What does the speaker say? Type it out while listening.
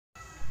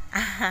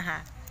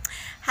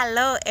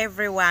Hello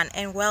everyone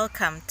and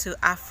welcome to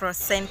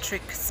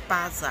Afrocentric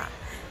Spaza.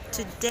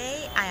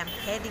 Today I am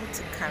heading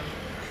to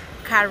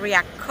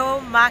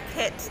Kariakoo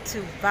Market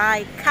to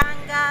buy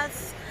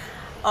kangas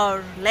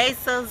or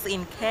laces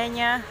in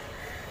Kenya.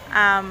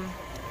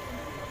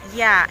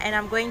 Yeah, and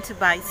I'm going to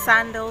buy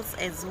sandals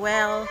as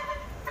well.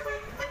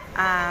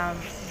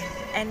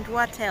 And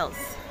what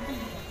else?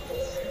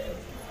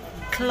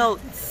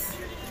 Clothes.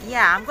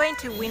 Yeah, I'm going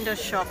to window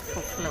shop for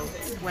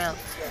clothes. Well,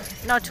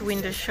 not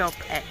window shop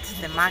at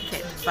the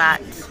market,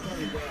 but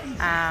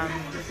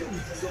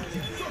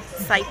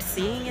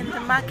sightseeing in the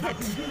market,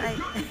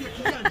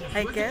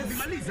 I guess.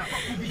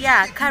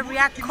 Yeah,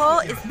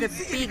 Kariakoo is the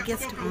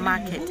biggest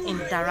market in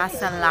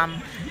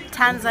Salaam,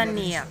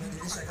 Tanzania.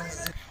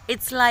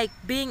 It's like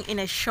being in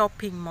a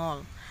shopping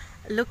mall.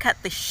 Look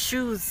at the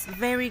shoes,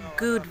 very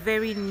good,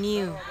 very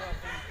new.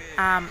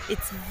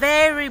 It's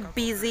very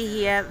busy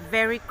here,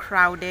 very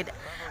crowded.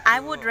 I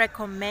would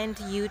recommend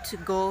you to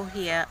go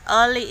here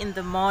early in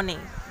the morning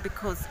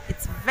because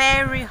it's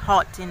very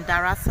hot in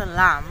Dar es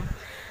Salaam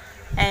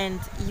and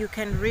you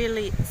can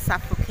really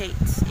suffocate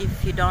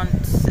if you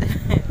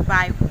don't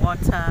buy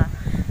water.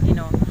 You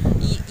know,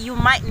 you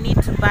might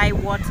need to buy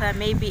water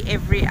maybe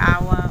every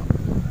hour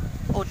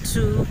or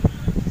two.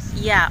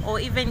 Yeah, or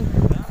even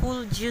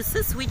cool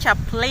juices, which are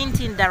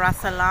plenty in Dar es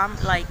Salaam,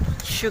 like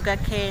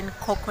sugarcane,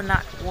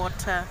 coconut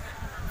water,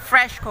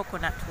 fresh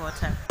coconut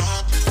water.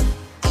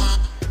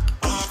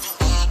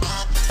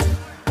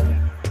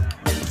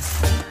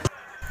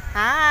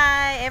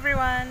 Hi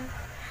everyone,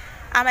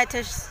 I'm at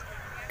a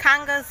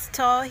kanga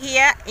store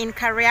here in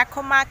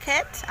Kariakoo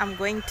Market. I'm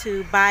going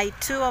to buy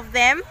 2 of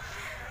them,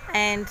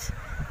 and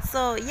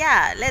so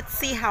yeah, let's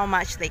see how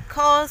much they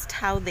cost,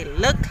 how they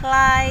look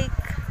like,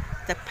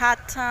 the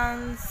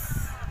patterns.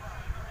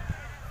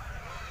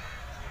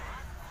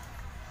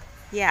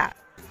 Yeah,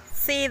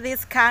 see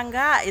this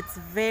kanga, it's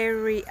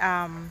very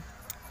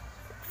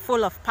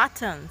full of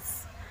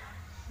patterns.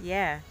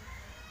 Yeah,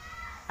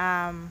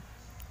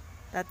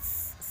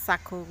 that's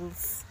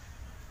circles.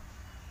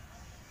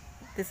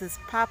 This is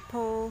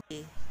purple.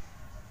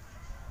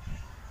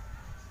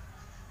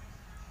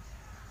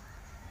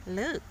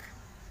 Look,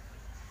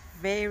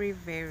 very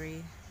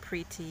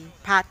pretty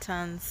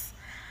patterns.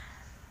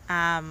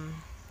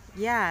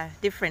 Yeah,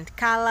 different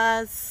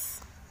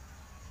colors.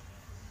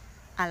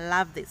 I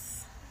love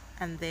this,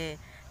 and the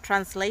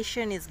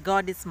translation is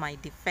God is my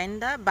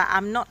defender, but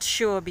I'm not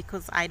sure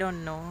because I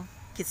don't know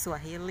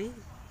Kiswahili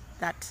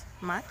that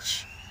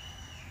much.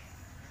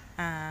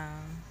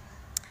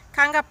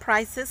 Kanga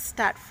prices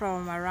start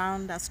from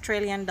around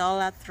Australian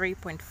dollar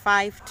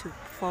 3.5 to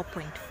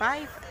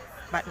 4.5,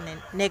 but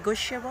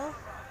negotiable.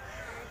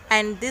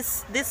 And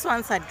this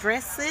one's are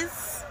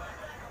dresses,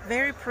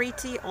 very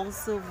pretty,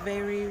 also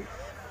very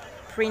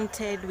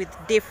printed with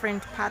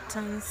different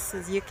patterns,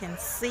 as you can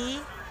see.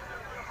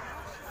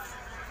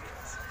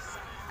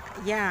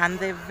 Yeah, and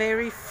they're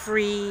very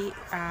free,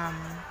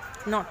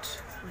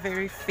 not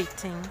very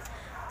fitting.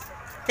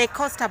 They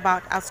cost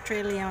about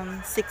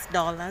Australian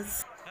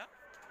 $6.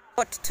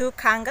 Got 2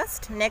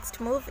 kangas. Next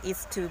move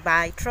is to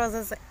buy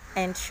trousers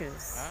and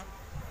shoes.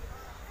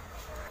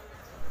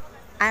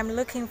 I'm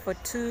looking for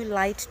 2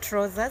 light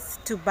trousers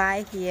to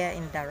buy here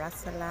in Dar es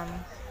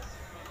Salaam.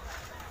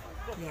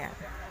 Yeah.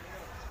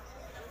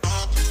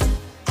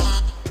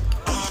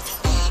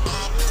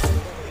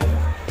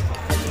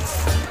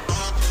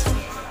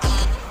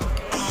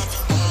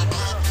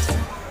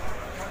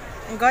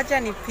 Ngoja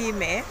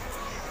nipime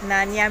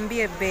na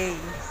niambie bei.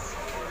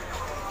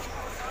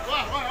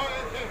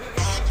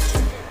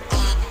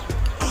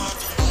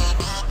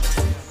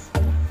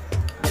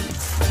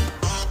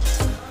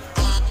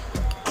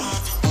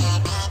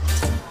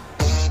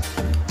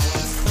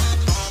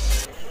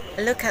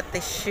 Look at the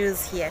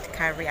shoes here at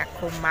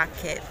Kariakoo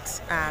Market.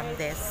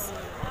 There's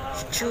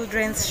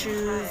children's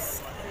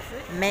shoes,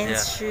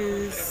 men's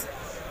shoes,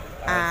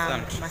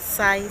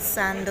 Maasai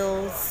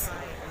sandals.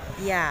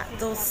 Yeah,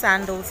 those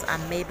sandals are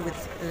made with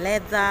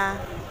leather,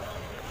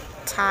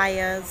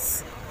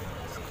 tires,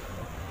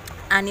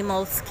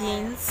 animal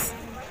skins,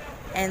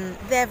 and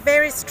they're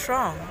very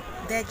strong.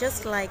 They're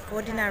just like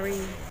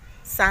ordinary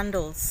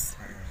sandals.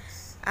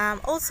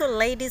 Also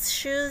ladies'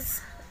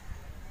 shoes,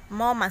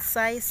 more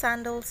Maasai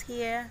sandals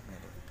here,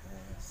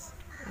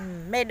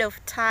 made of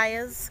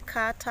tires,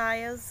 car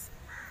tires.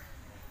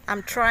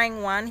 I'm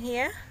trying one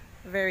here,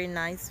 very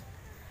nice.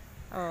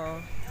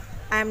 Oh,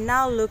 I'm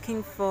now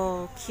looking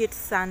for cute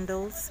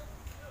sandals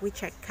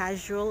which are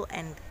casual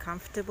and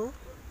comfortable.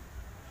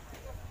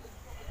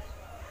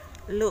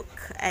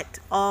 Look at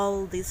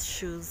all these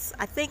shoes.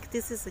 I think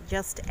this is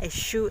just a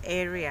shoe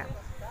area.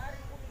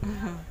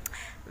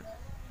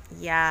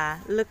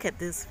 Yeah, look at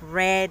this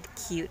red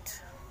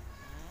cute.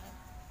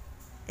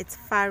 It's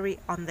furry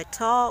on the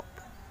top,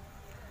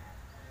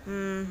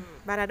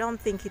 but I don't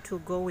think it will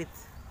go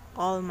with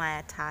all my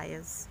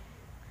attires.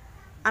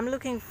 I'm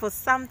looking for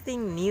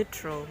something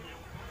neutral.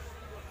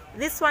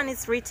 This one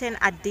is written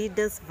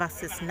Adidas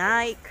versus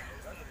Nike.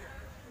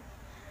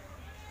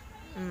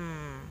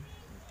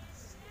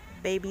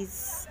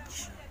 babies,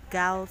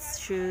 girls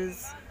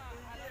shoes,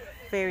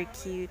 very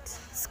cute.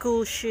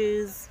 School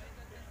shoes,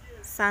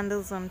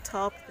 sandals on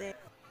top there.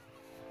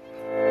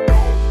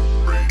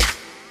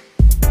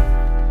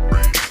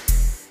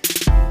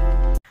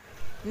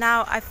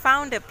 Now I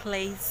found a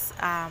place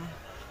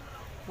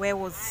where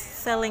was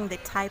selling the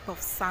type of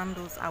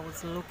sandals I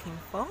was looking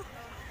for.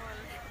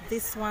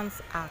 These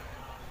ones are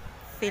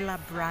Fila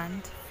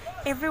brand.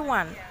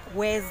 Everyone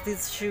wears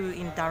this shoe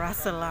in Dar es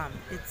Salaam.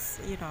 It's,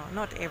 you know,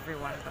 not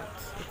everyone, but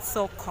it's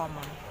so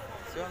common.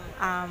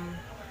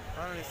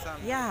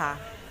 Yeah,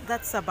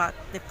 that's about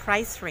the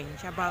price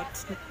range,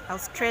 about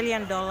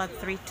Australian dollar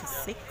 3 to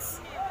 6.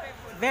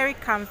 Very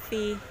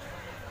comfy.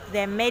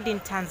 They're made in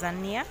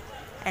Tanzania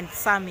and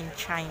some in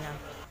China.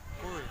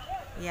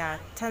 Yeah,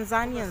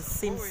 Tanzanians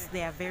seems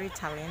they are very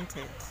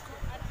talented.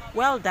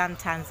 Well done,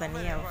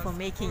 Tanzania, for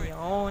making your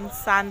own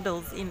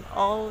sandals in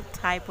all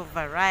type of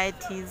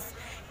varieties,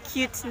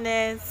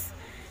 cuteness.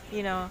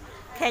 You know,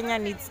 Kenya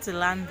needs to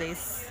learn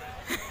this.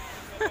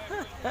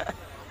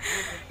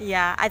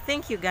 Yeah, I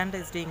think Uganda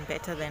is doing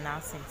better than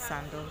us in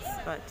sandals,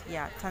 but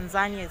yeah,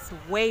 Tanzania is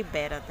way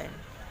better than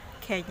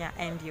Kenya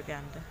and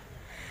Uganda.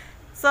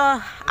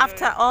 So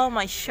after all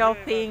my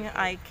shopping,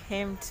 I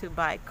came to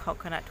buy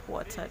coconut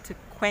water to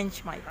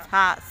quench my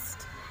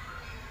thirst.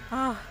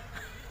 Oh,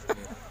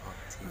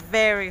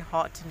 very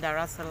hot in Dar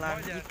es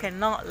Salaam. You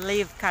cannot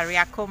leave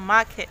Kariakoo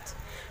Market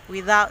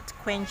without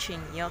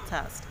quenching your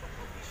thirst.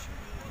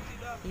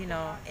 You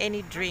know,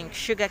 any drink,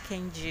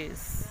 sugarcane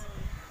juice.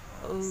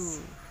 Ooh,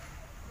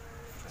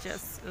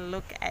 just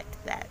look at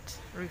that,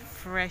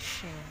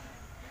 refreshing.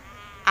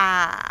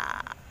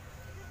 Ah,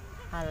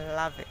 I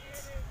love it.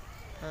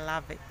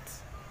 Love it.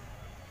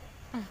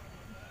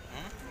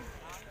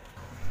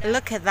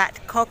 Look at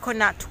that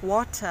coconut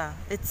water.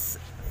 It's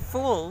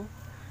full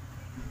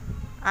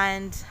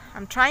and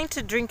I'm trying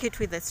to drink it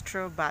with a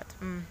straw, but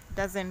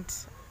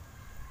doesn't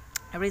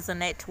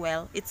resonate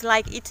well. It's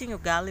like eating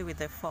ugali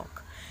with a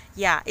fork.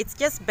 Yeah, it's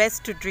just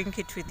best to drink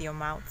it with your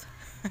mouth.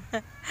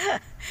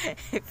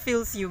 It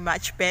feels you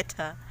much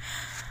better.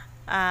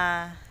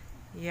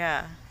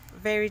 Yeah,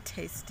 very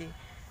tasty.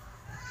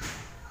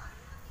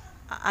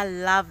 I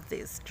love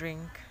this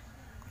drink.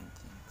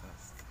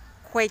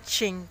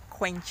 Quenching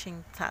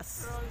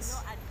thirst.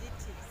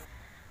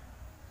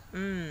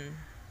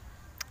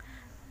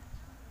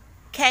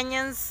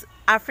 Kenyans,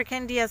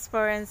 African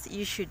diasporans,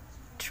 you should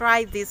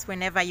try this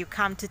whenever you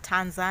come to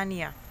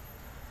Tanzania.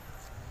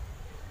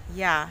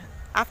 Yeah,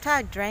 after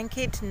I drank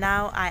it,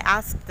 now I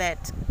asked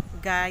that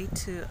guy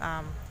to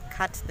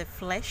cut the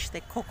flesh,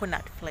 the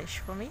coconut flesh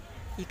for me.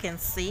 You can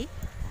see.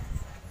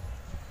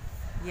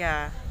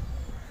 Yeah.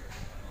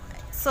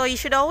 So you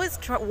should always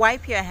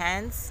wipe your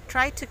hands.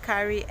 Try to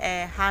carry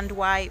a hand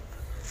wipe.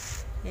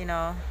 You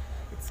know,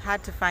 it's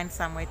hard to find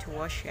somewhere to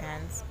wash your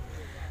hands.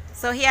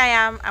 So here I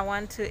am. I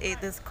want to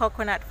eat this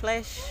coconut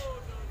flesh.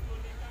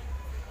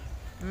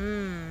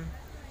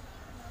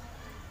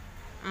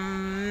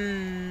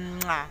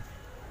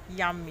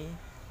 Yummy.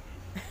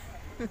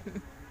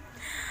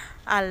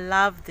 I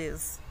love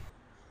this.